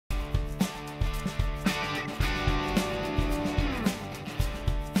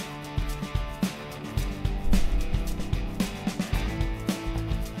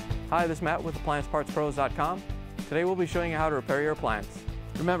Hi, this is Matt with AppliancePartsPros.com. Today we'll be showing you how to repair your appliance.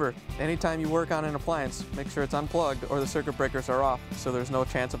 Remember, anytime you work on an appliance, make sure it's unplugged or the circuit breakers are off so there's no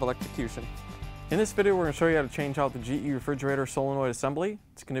chance of electrocution. In this video we're going to show you how to change out the GE Refrigerator Solenoid Assembly.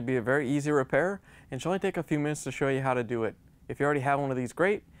 It's going to be a very easy repair and it should only take a few minutes to show you how to do it. If you already have one of these,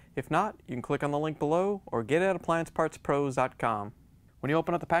 great. If not, you can click on the link below or get it at AppliancePartsPros.com. When you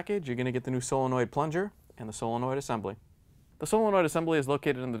open up the package, you're going to get the new solenoid plunger and the solenoid assembly. The solenoid assembly is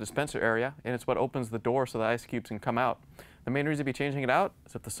located in the dispenser area, and it's what opens the door so the ice cubes can come out. The main reason to be changing it out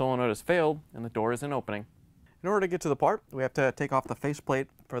is if the solenoid has failed and the door isn't opening. In order to get to the part, we have to take off the faceplate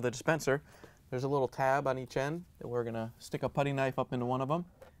for the dispenser. There's a little tab on each end that we're going to stick a putty knife up into one of them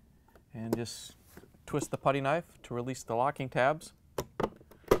and just twist the putty knife to release the locking tabs.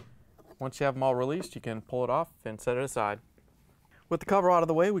 Once you have them all released, you can pull it off and set it aside. With the cover out of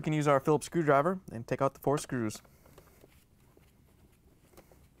the way, we can use our Phillips screwdriver and take out the 4 screws.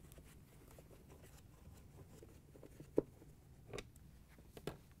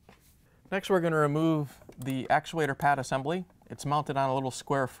 Next, we're going to remove the actuator pad assembly. It's mounted on a little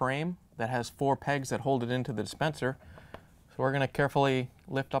square frame that has 4 pegs that hold it into the dispenser. So we're going to carefully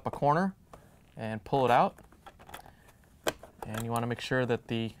lift up a corner and pull it out. And you want to make sure that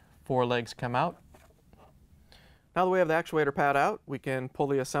the 4 legs come out. Now that we have the actuator pad out, we can pull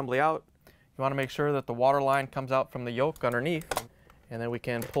the assembly out. You want to make sure that the water line comes out from the yoke underneath, and then we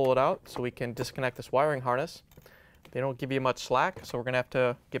can pull it out so we can disconnect this wiring harness. They don't give you much slack, so we're going to have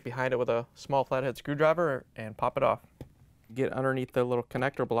to get behind it with a small flathead screwdriver and pop it off. Get underneath the little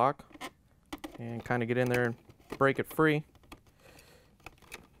connector block and kind of get in there and break it free.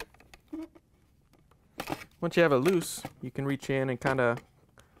 Once you have it loose, you can reach in and kind of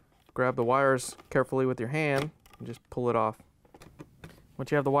grab the wires carefully with your hand and just pull it off. Once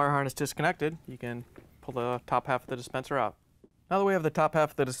you have the wire harness disconnected, you can pull the top half of the dispenser out. Now that we have the top half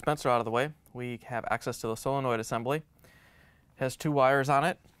of the dispenser out of the way, we have access to the solenoid assembly. It has 2 wires on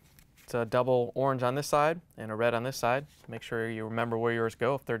it. It's a double orange on this side and a red on this side. Make sure you remember where yours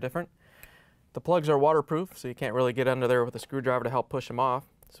go if they're different. The plugs are waterproof, so you can't really get under there with a screwdriver to help push them off.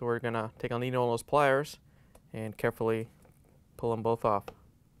 So we're going to take a needle on those pliers and carefully pull them both off.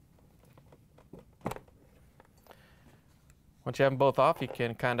 Once you have them both off, you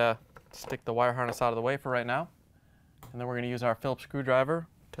can kind of stick the wire harness out of the way for right now. And then we're going to use our Phillips screwdriver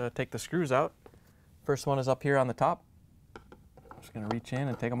to take the screws out. First one is up here on the top. Just going to reach in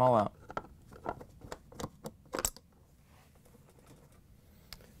and take them all out.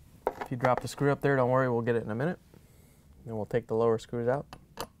 If you drop the screw up there, don't worry, we'll get it in a minute. Then we'll take the lower screws out.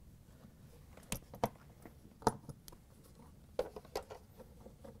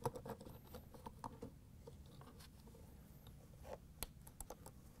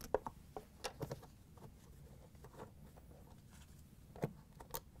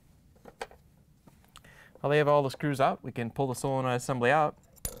 Now they have all the screws out, we can pull the solenoid assembly out.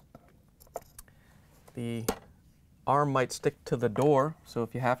 The arm might stick to the door, so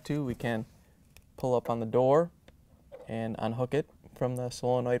if you have to, we can pull up on the door and unhook it from the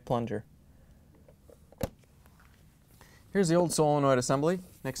solenoid plunger. Here's the old solenoid assembly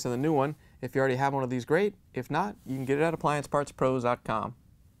next to the new one. If you already have one of these, great. If not, you can get it at AppliancePartsPros.com.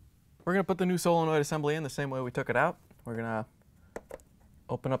 We're going to put the new solenoid assembly in the same way we took it out. We're going to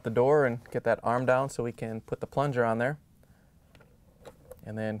open up the door and get that arm down so we can put the plunger on there.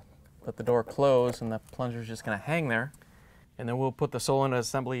 And then let the door close and the plunger is just going to hang there. And then we'll put the solenoid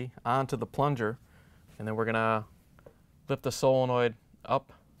assembly onto the plunger. And then we're going to lift the solenoid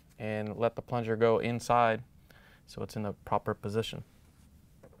up and let the plunger go inside so it's in the proper position.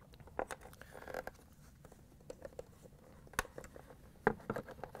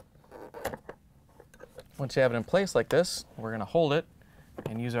 Once you have it in place like this, we're going to hold it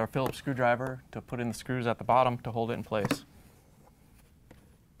and use our Phillips screwdriver to put in the screws at the bottom to hold it in place.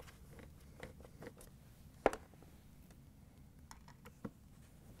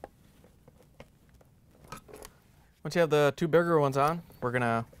 Once you have the 2 bigger ones on, we're going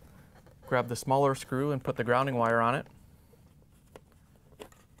to grab the smaller screw and put the grounding wire on it.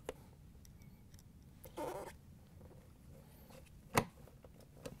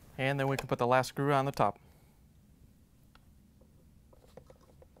 And then we can put the last screw on the top.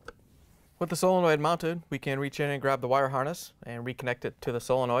 With the solenoid mounted, we can reach in and grab the wire harness and reconnect it to the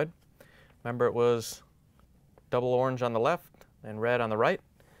solenoid. Remember, it was double orange on the left and red on the right.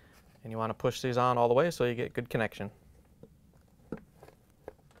 And you want to push these on all the way so you get good connection.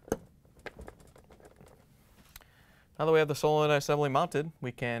 Now that we have the solenoid assembly mounted,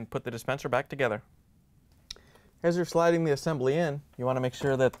 we can put the dispenser back together. As you're sliding the assembly in, you want to make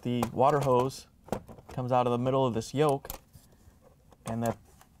sure that the water hose comes out of the middle of this yoke and that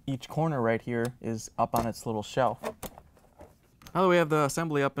each corner right here is up on its little shelf. Now that we have the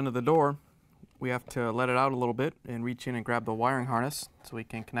assembly up into the door, we have to let it out a little bit and reach in and grab the wiring harness so we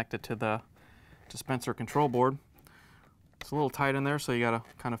can connect it to the dispenser control board. It's a little tight in there, so you gotta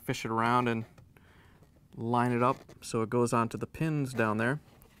kind of fish it around and line it up so it goes onto the pins down there.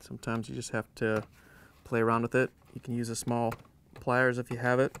 Sometimes you just have to play around with it. You can use a small pliers if you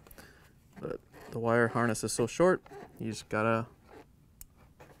have it, but the wire harness is so short, you just gotta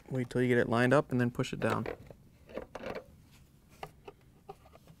wait till you get it lined up and then push it down.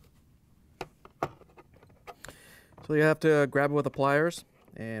 So you have to grab it with the pliers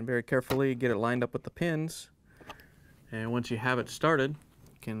and very carefully get it lined up with the pins. And once you have it started,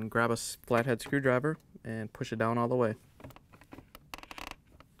 you can grab a flathead screwdriver and push it down all the way.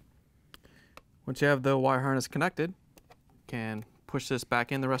 Once you have the wire harness connected, you can push this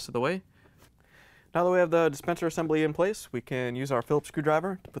back in the rest of the way. Now that we have the dispenser assembly in place, we can use our Phillips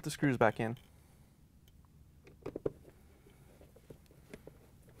screwdriver to put the screws back in.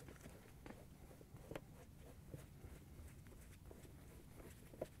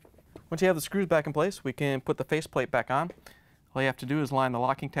 Once you have the screws back in place, we can put the faceplate back on. All you have to do is line the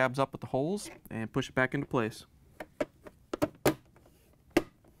locking tabs up with the holes and push it back into place.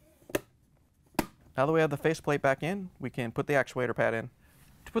 Now that we have the faceplate back in, we can put the actuator pad in.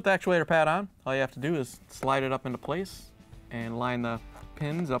 To put the actuator pad on, all you have to do is slide it up into place and line the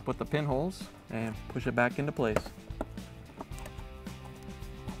pins up with the pinholes and push it back into place.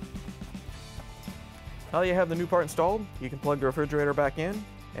 Now that you have the new part installed, you can plug the refrigerator back in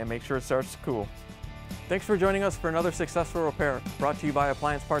and make sure it starts to cool. Thanks for joining us for another successful repair brought to you by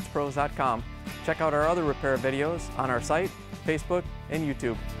AppliancePartsPros.com. Check out our other repair videos on our site, Facebook, and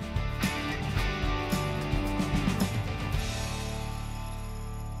YouTube.